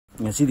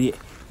ngasi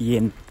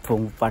yen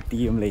thong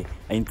party lay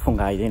ain thong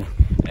gai den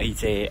ai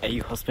che ai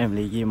host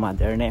family gi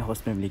mother ne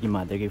host family gi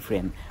mother gi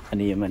friend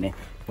ani mane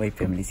wai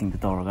family sing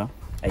toraga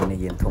ai ne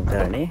yen thong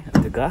tar ne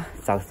aduga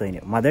south ne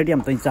mother di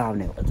am toin chaw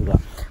ne aduga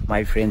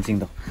my friend sing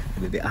do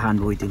de han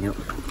boi tin yo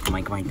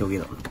mai kamai to gi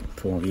do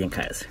thong yen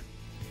khas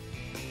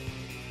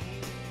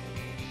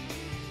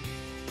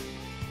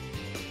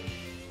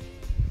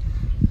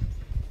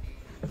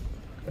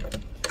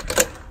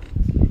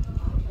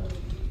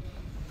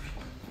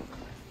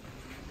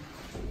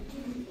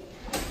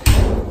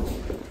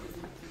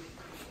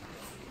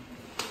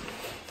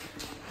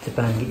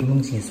Japan gi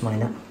imung sing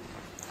smaina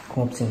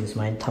khop sing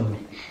smain tham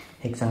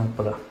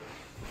example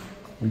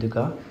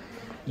aduga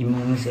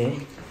imung se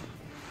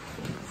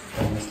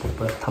step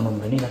thamam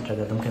gani na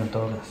traga dum kan to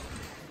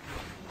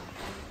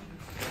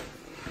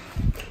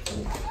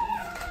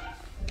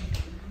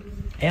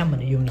ayam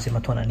man yum se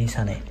mathon ani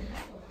sane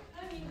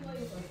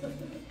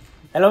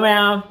hello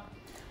ma'am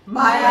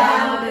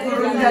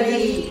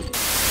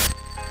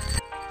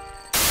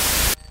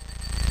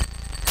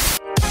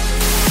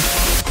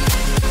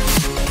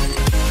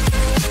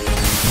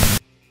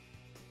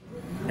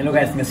Hello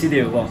guys, ngasi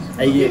deu ko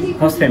ai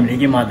host family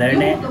ki mother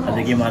ne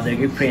adagi mother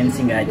ki friends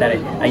sing ai tare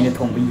ai ne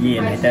thong bi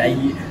yen ai tare ai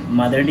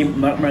mother di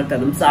mar ta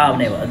dum saw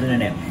ne ba aduna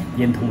ne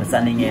yen thong sa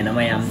ni nge na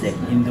mayam se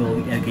indo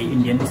ki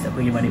indian dish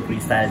ko ki manipuri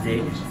style je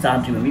sa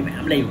tri mi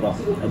mayam lai ko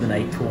aduna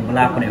ai thong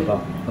la ko ne ko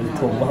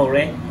thong ba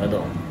hore ado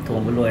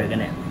thong ba loy ga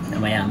ne na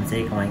mayam se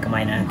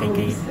kamai na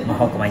kai ma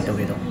ho kamai to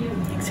ge do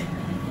yeng se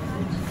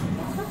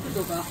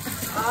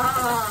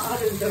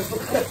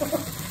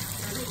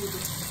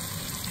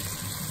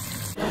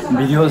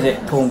video se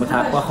thong ba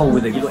thak ba hau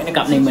da gi loi na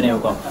kap nei ma ne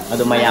ko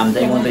ado mayam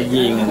dai ngon da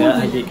yeng ga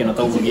ai ji ke no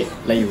to gi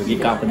lai yu gi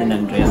kap da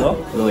nan tre do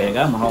loi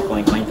ga ma hau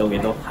kamai to ge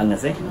do hang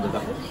se ado ka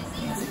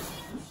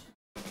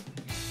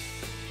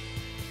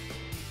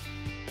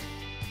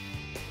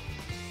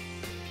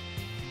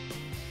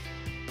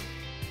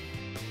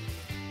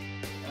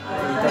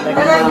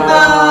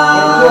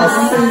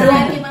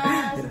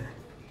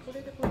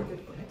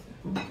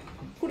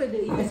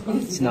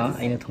Sina,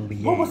 aina thong bi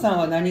ye. Bobo-san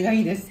wa nani ga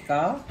ii desu ka?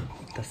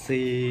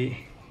 Watashi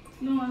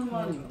ノンア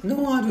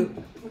ル。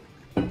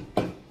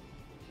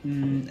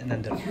な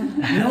んだろう。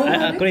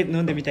これ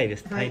飲んでみたいで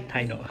す。タイ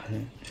の。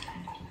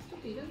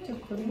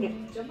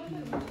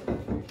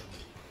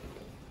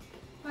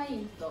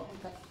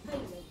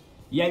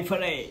ヤイファ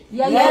レー。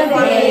ヤイフ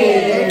ァ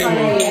レー。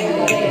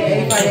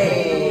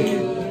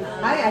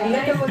はい、あり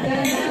がとうござい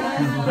ます。今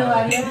日は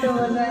ありがとうご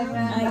ざい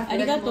ます。あ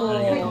りがとう。あ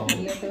りがと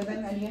うござい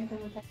ます。ありがとう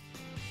ございます。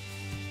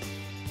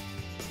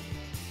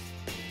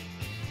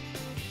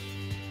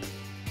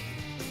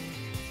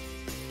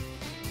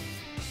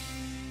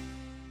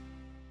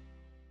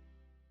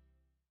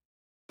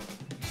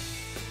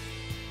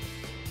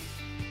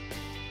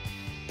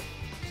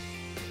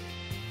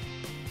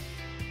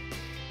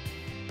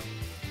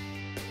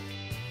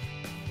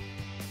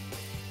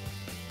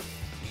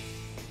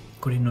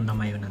これの名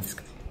前は何です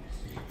か。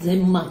ゼ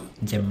ンマ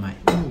イ。ゼンマイ。イ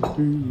ン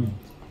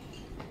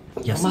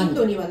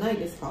ドにはない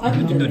ですか。イ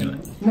ンドには。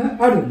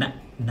ある。ない。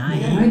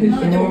で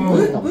も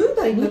ブー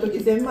タン行った時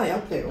ゼンマイあ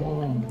ったよ。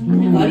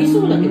あり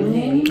そうだけど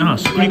ね。あ、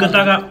作り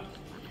方が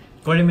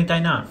これみた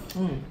いな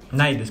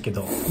ないですけ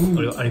ど、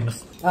これはありま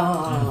す。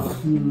ああ、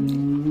作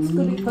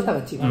り方が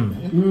違うんだ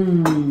ね。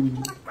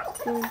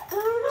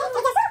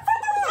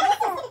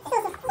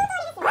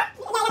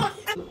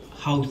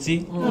ハウ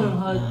チ。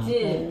ハウ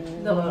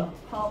チ。だから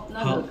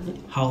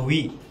ハウ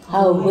ィ。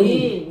ハウ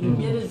ィ。似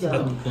てるじゃ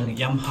ん。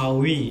ヤムハ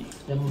ウィ。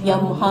ヤ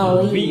ムハ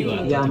ウ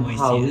ィ。ヤム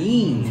ハウ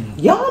ィ。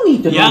ヤミ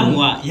って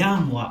何？ヤ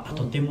ムは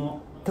とても。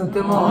と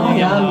ても。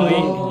ヤムハウィ。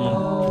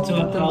普通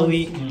はハウ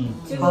ィ。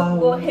中国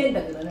語変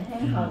だけどね。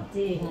変ハウ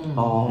チ。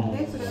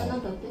それは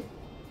何だって？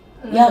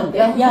ヤ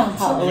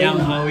ム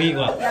ハウィ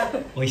は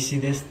美味し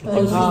いです。美味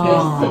しいです。と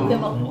て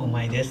もう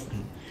まいです。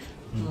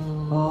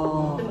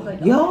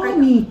ヤー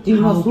ミーってい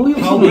うのはそういう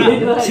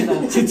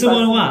質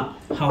問は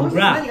ハウブ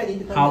ラ、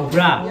ハウウ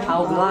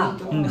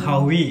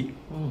ィ、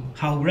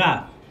ハウブ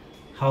ラ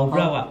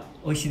は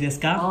美味しいです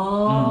か？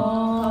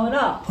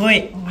ほ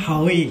い、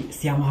ハウイ、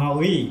シャムハ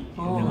ウイ、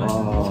そ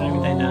れ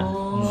みたいな。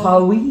ハ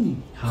ウイ、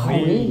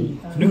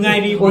ぬが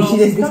いりブロ、美味しい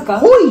です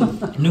か？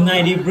ぬが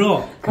いりブ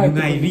ロ、ぬ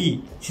がい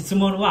り。質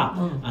問は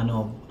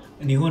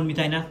日本み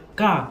たいな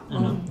か、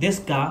で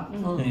すか？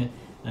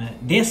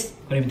です。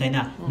これみたい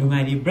な、ぬが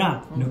いりブ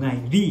ラ、ぬが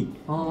いり。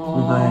ぬ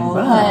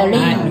が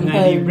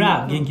いりブ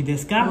ラ、元気で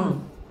すか？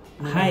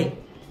はい。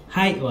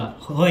はいは、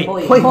ほい。ほ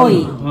い。ぬ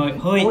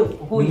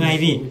がい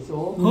り。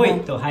ほ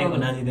いとはい同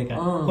じだか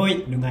ら。ほ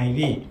い、ぬがい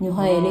り。ぬ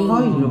がいり。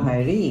はい、ぬが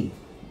いり。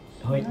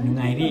ほい、ぬ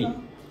がいり。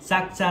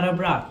さくちゃら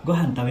ブラ、ご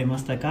飯食べま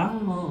したか？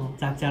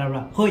さくちゃらブ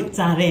ラ、ほい、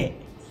ざれ。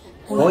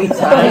ほい、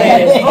ざ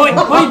れ。ほい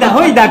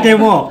だけ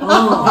も。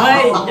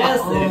はい、で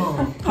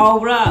す。顔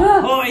ブラ、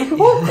ほい。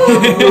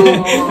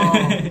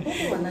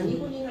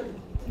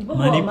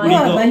マニプリ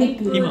語。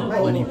今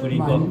はマニプリ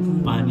語。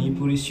マニ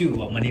プリ州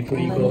はマニプ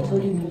リ語。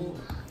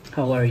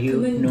How are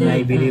you? ぬが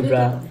いびりブ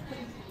ラ。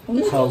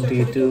how do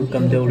you do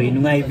cầm đầu đi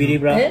nungai biri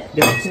bra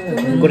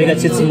cô đi cái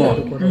chít small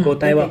cô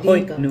tay wa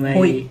hoi nungai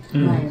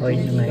hoi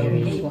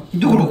nungai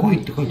どこほいっ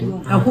て書いてる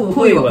あ、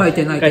ほいは書い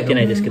てないけど書いて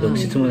ないですけど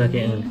質問だ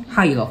け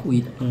はいがほ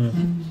いだ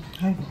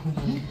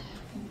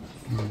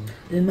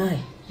うまい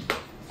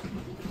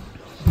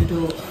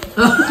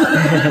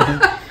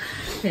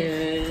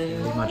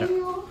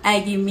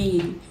I give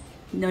me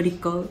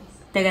노리고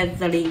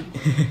다가자리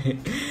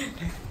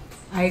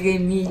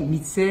알게미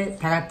미세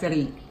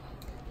다가짜리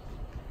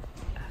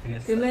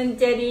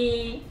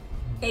그만짜리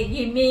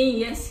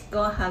애기미 여시고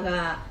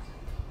하가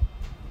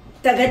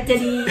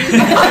다가짜리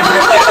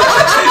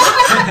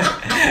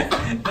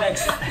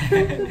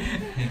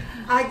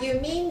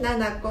아규미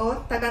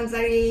나나코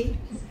타간자리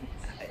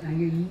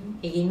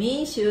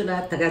애기미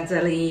슈라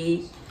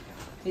다가자리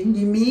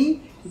애기미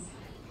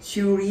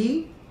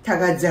슈리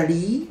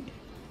타가자리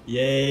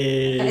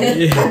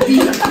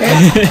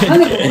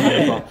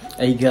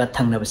aiga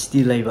thangna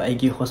city laiba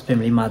aigi host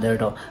family mother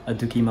do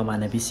aduki mama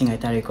na bising ai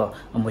tare ko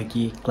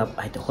amoiki club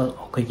ai to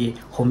khoi gi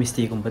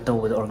homestay gum ba to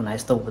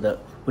organize to ba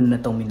unna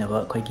tongmina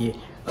ba khoi gi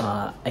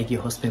aigi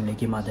host family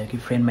gi mother gi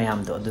friend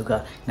mayam do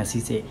aduga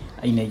ngasi se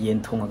aina yen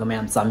thonga ga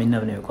mayam chamin na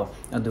ne ko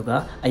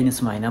aduga aina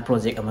sumaina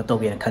project ama to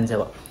ge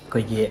khanjaba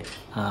khoi gi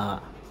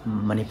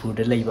Manipuri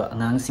da laiba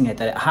angang sing ai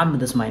tare aham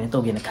da smaina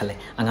to ge na khale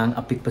angang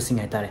apik pasing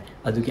ai tare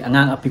adugi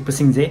angang apik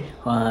pasing je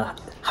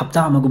hapta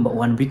amagumba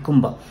 1 week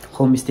kumba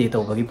home stay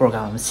to bagi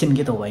program sin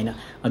ge to waina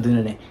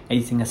aduna ne ai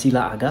singa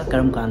sila aga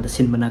karam kan da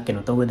sin bana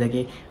keno to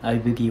dage ai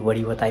bigi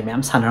wari watai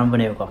ma'am sanaram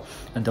bane ko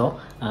ado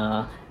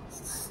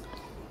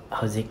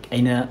hauzik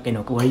aina keno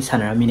ko wari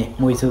sanaramine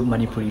moisu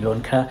Manipuri lon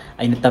kha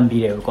aina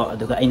tambi re ko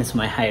aduga aina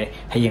sumai hai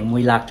hayeng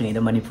moi lak ni da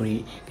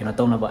Manipuri keno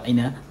to na ba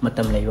aina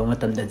matam leiba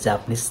matam da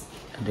Japanese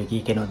adagi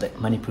keno da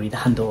Manipuri da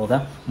handoga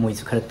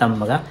moisu khara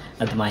tammaga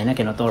adumaina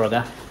keno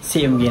toraga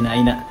same ge na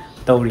aina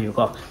tawri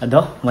ko ado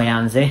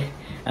mayam je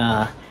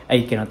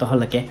ai keno to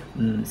holake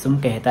sum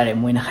ke tare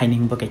moina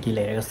haining ba ke ki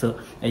le ga so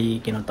ai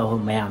keno to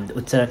mayam da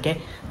ucharake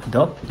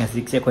ado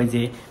ngasik se koi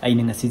je ai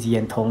ning asi ji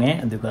yen thonge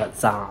aduga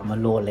cha ma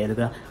lo le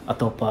aduga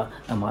atopa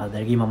ama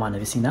adagi mama na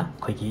bisina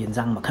khoi ki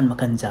injang makhan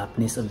makhan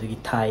Japanese adugi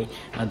Thai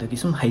adugi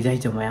sum haijai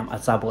jo mayam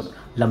achabo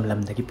lam lam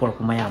dagi pork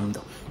mayam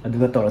do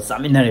aduga to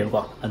samina re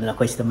ko aduna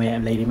khoi sta mayam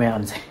lady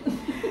mayam je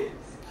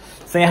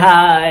say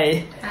hi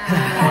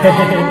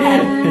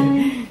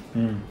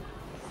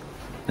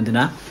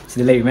aduna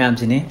sida lady mayam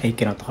sini ai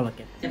keno to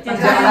holake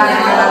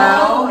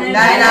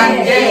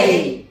나이란제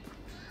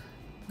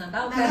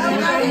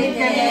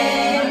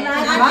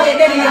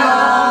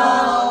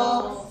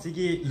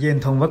sigi yen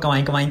thong ba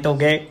kamai to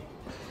ge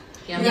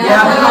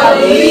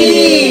야하리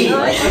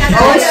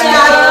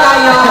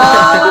오시아요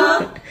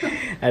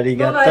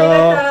arigato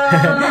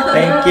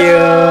thank you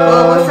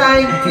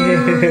thank you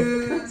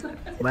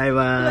bye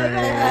bye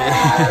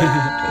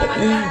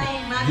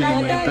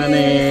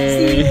matane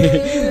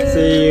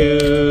see you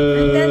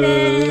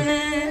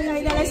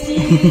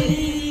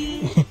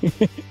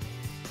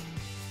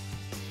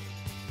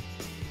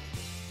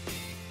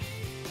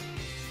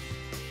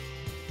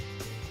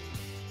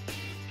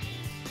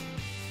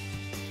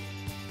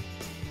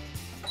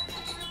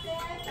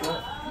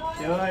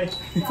Trời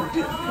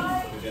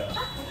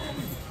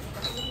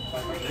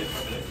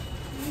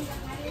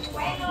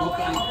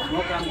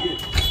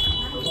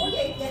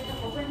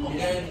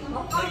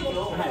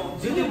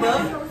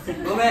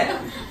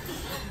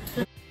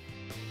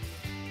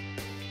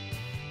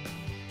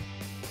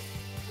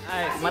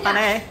Mata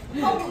này.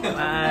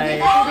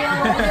 Bye.